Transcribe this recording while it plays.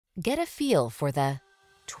Get a feel for the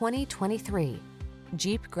 2023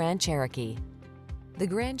 Jeep Grand Cherokee. The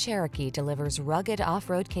Grand Cherokee delivers rugged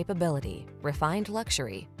off-road capability, refined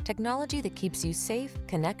luxury, technology that keeps you safe,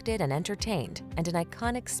 connected, and entertained, and an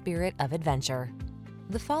iconic spirit of adventure.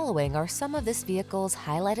 The following are some of this vehicle's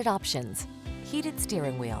highlighted options: heated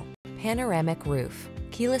steering wheel, panoramic roof,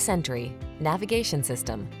 keyless entry, navigation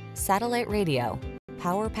system, satellite radio,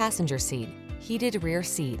 power passenger seat, heated rear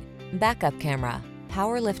seat, backup camera,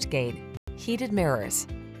 power liftgate, heated mirrors.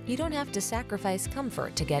 You don't have to sacrifice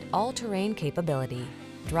comfort to get all-terrain capability.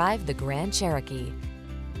 Drive the Grand Cherokee.